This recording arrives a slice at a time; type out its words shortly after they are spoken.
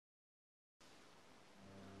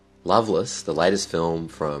Loveless, the latest film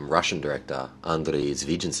from Russian director Andrei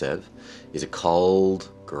Zvigintsev, is a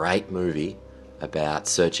cold, great movie about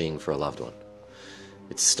searching for a loved one.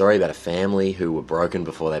 It's a story about a family who were broken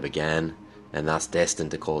before they began and thus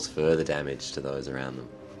destined to cause further damage to those around them.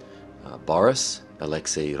 Boris,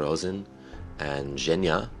 Alexei Rozin, and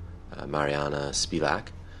Zhenya, Mariana Spivak,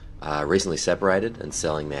 are recently separated and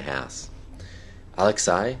selling their house.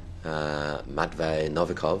 Alexei, Matvey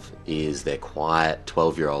Novikov, is their quiet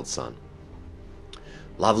 12-year-old son.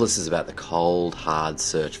 Loveless is about the cold, hard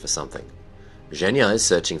search for something. Zhenya is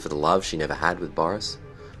searching for the love she never had with Boris.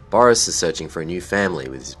 Boris is searching for a new family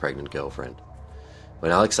with his pregnant girlfriend.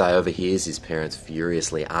 When Alexei overhears his parents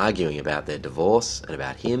furiously arguing about their divorce and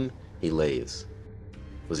about him, he leaves.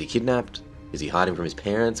 Was he kidnapped? Is he hiding from his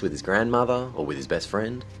parents with his grandmother or with his best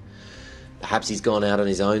friend? Perhaps he's gone out on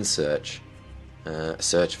his own search, a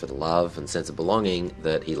search for the love and sense of belonging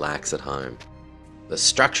that he lacks at home. The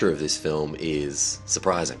structure of this film is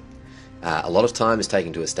surprising. A lot of time is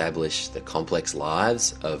taken to establish the complex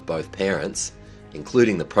lives of both parents,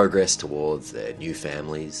 including the progress towards their new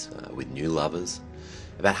families with new lovers.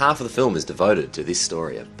 About half of the film is devoted to this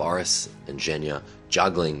story of Boris and Zhenya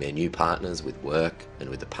juggling their new partners with work and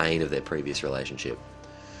with the pain of their previous relationship.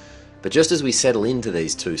 But just as we settle into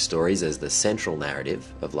these two stories as the central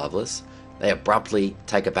narrative of Loveless, they abruptly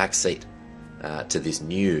take a back seat to this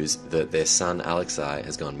news that their son Alexei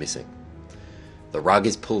has gone missing. The rug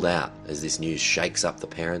is pulled out as this news shakes up the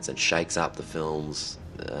parents and shakes up the film's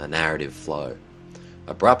narrative flow.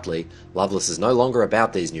 Abruptly, Loveless is no longer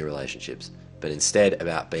about these new relationships, but instead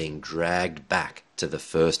about being dragged back to the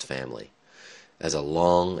first family, as a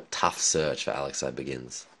long, tough search for Alexei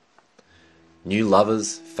begins. New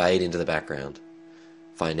lovers fade into the background.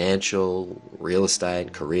 Financial, real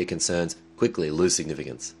estate, career concerns quickly lose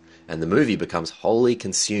significance, and the movie becomes wholly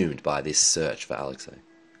consumed by this search for Alexei.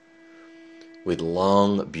 With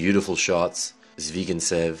long, beautiful shots,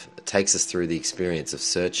 Zvigintsev takes us through the experience of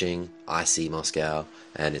searching icy Moscow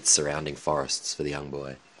and its surrounding forests for the young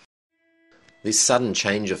boy. This sudden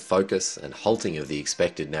change of focus and halting of the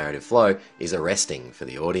expected narrative flow is arresting for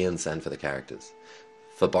the audience and for the characters.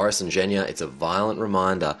 For Boris and Zhenya, it's a violent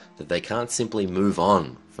reminder that they can't simply move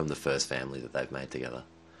on from the first family that they've made together.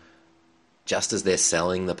 Just as they're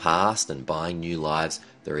selling the past and buying new lives,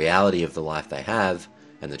 the reality of the life they have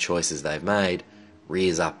and the choices they've made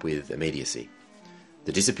rears up with immediacy.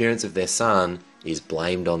 The disappearance of their son is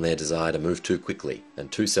blamed on their desire to move too quickly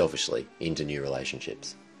and too selfishly into new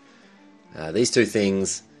relationships. These two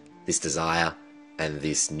things, this desire and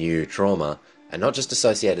this new trauma, are not just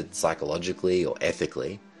associated psychologically or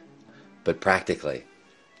ethically, but practically.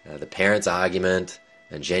 The parents' argument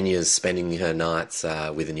and Zhenya's spending her nights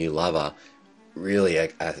with a new lover really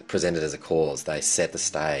are presented as a cause. They set the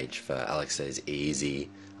stage for Alexei's easy,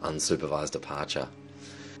 unsupervised departure.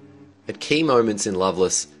 At key moments in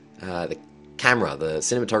Loveless, the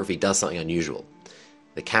cinematography does something unusual.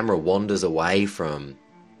 The camera wanders away from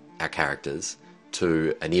our characters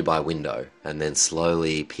to a nearby window and then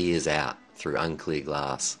slowly peers out through unclear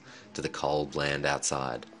glass to the cold land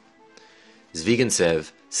outside.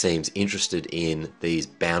 Zvigintsev seems interested in these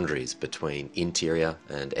boundaries between interior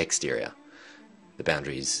and exterior, the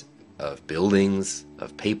boundaries of buildings,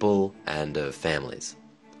 of people, and of families.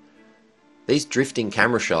 These drifting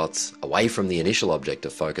camera shots away from the initial object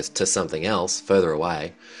of focus to something else further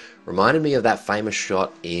away reminded me of that famous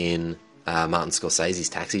shot in Martin Scorsese's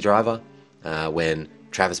Taxi Driver, when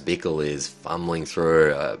Travis Bickle is fumbling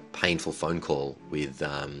through a painful phone call with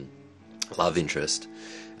love interest.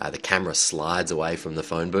 The camera slides away from the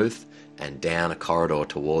phone booth and down a corridor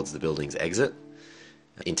towards the building's exit.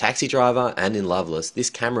 In Taxi Driver and in Loveless, this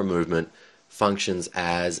camera movement functions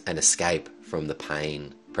as an escape from the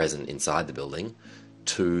pain present inside the building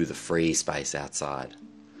to the free space outside.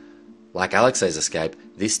 Like Alexei's escape,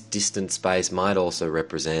 this distant space might also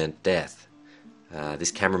represent death.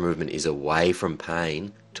 This camera movement is away from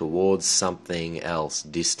pain towards something else,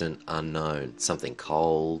 distant, unknown, something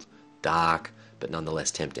cold, dark, but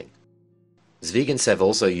nonetheless tempting. Zvigintsev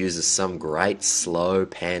also uses some great slow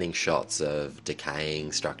panning shots of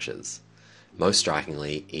decaying structures, most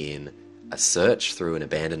strikingly in a search through an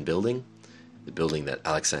abandoned building, the building that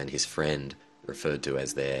Alexei and his friend referred to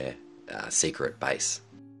as their secret base.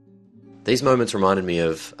 These moments reminded me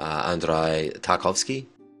of Andrei Tarkovsky.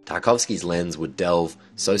 Tarkovsky's lens would delve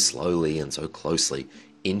so slowly and so closely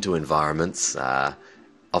into environments,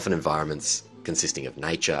 often environments consisting of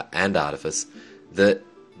nature and artifice, that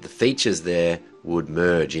the features there would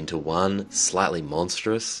merge into one slightly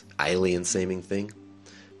monstrous, alien-seeming thing.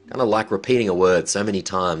 Kind of like repeating a word so many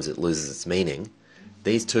times it loses its meaning.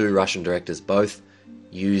 These two Russian directors both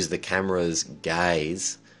use the camera's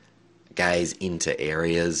gaze into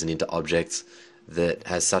areas and into objects that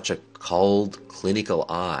has such a cold, clinical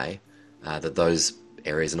eye that those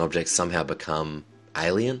areas and objects somehow become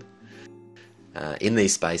alien. In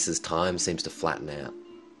these spaces, time seems to flatten out.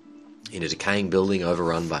 In a decaying building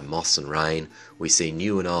overrun by moss and rain, we see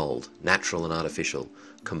new and old, natural and artificial,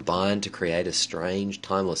 combined to create a strange,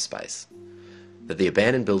 timeless space. That the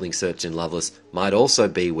abandoned building search in Loveless might also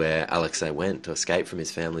be where Alexei went to escape from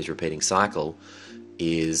his family's repeating cycle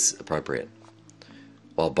is appropriate.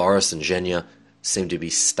 While Boris and Zhenya seem to be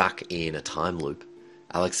stuck in a time loop,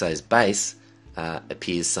 Alexei's base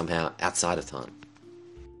appears somehow outside of time.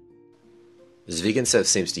 Zvigintsev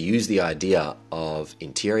seems to use the idea of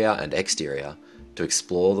interior and exterior to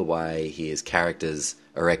explore the way his characters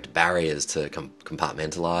erect barriers to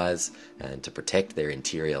compartmentalize and to protect their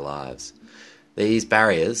interior lives. These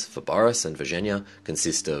barriers, for Boris and for Zhenya,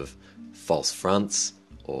 consist of false fronts,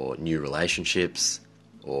 or new relationships,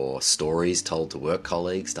 or stories told to work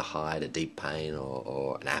colleagues to hide a deep pain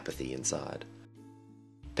or an apathy inside.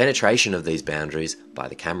 Penetration of these boundaries by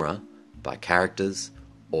the camera, by characters,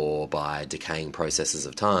 or by decaying processes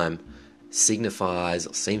of time signifies,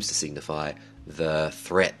 or seems to signify, the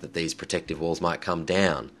threat that these protective walls might come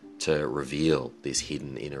down to reveal this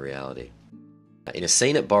hidden inner reality. In a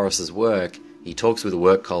scene at Boris's work, he talks with a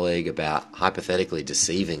work colleague about hypothetically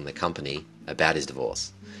deceiving the company about his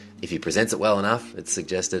divorce. If he presents it well enough, it's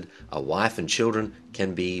suggested, a wife and children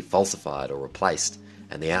can be falsified or replaced,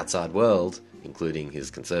 and the outside world, including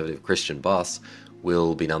his conservative Christian boss,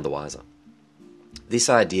 will be none the wiser. This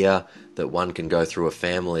idea that one can go through a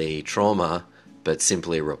family trauma but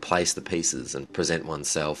simply replace the pieces and present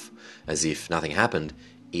oneself as if nothing happened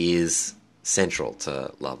is central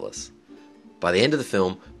to Loveless. By the end of the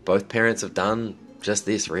film, both parents have done just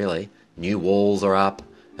this, really. New walls are up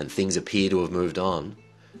and things appear to have moved on.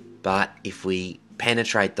 But if we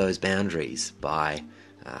penetrate those boundaries by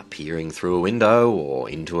peering through a window or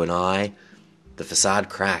into an eye, the facade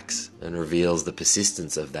cracks and reveals the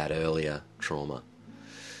persistence of that earlier trauma.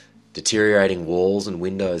 Deteriorating walls and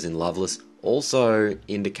windows in Loveless also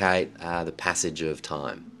indicate the passage of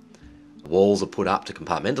time. Walls are put up to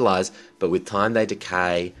compartmentalize, but with time they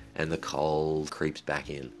decay and the cold creeps back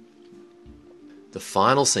in. The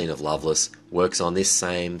final scene of Loveless works on this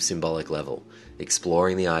same symbolic level,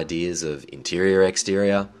 exploring the ideas of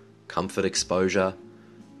interior-exterior, comfort-exposure,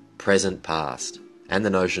 present-past, and the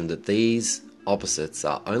notion that these opposites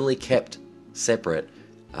are only kept separate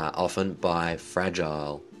often by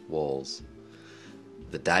fragile walls.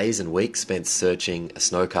 The days and weeks spent searching a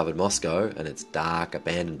snow-covered Moscow and its dark,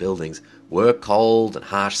 abandoned buildings were cold and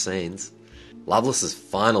harsh scenes. Loveless's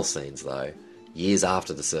final scenes, though, years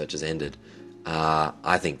after the search has ended, are,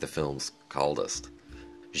 I think, the film's coldest.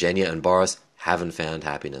 Zhenya and Boris haven't found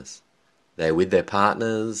happiness. They're with their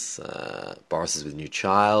partners, Boris is with a new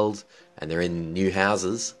child, and they're in new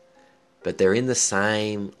houses, but they're in the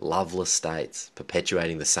same loveless states,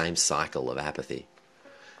 perpetuating the same cycle of apathy.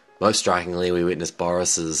 Most strikingly, we witness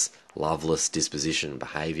Boris's loveless disposition,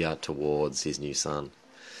 behaviour towards his new son.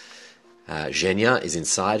 Zhenya is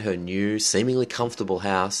inside her new, seemingly comfortable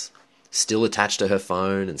house, still attached to her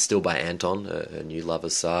phone and still by Anton, her new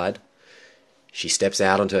lover's side. She steps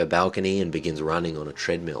out onto her balcony and begins running on a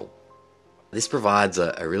treadmill. This provides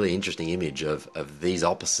a really interesting image of these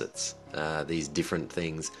opposites, these different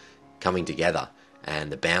things coming together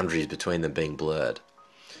and the boundaries between them being blurred.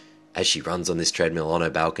 As she runs on this treadmill on her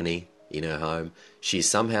balcony in her home, she is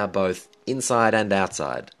somehow both inside and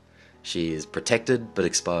outside. She is protected but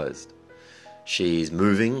exposed. She's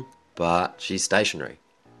moving, but she's stationary.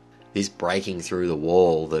 This breaking through the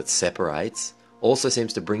wall that separates also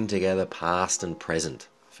seems to bring together past and present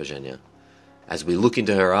for Zhenya. As we look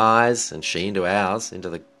into her eyes, and she into ours, into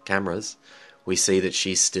the cameras, we see that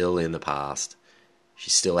she's still in the past.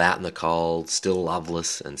 She's still out in the cold, still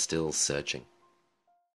loveless, and still searching.